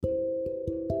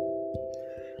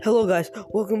Hello guys,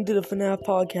 welcome to the FNAF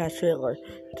podcast trailer.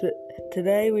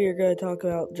 Today we are going to talk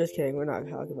about, just kidding, we're not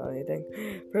talking about anything.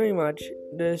 Pretty much,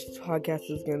 this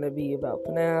podcast is going to be about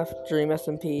FNAF, Dream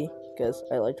SMP, because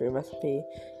I like Dream SMP,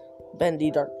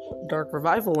 Bendy Dark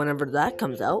Revival whenever that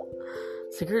comes out,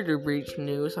 Security Breach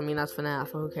news, that's FNAF,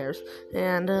 who cares,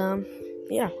 and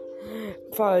yeah.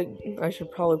 I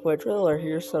should probably put a trailer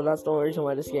here, so that's the only reason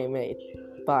why this game made.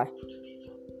 Bye.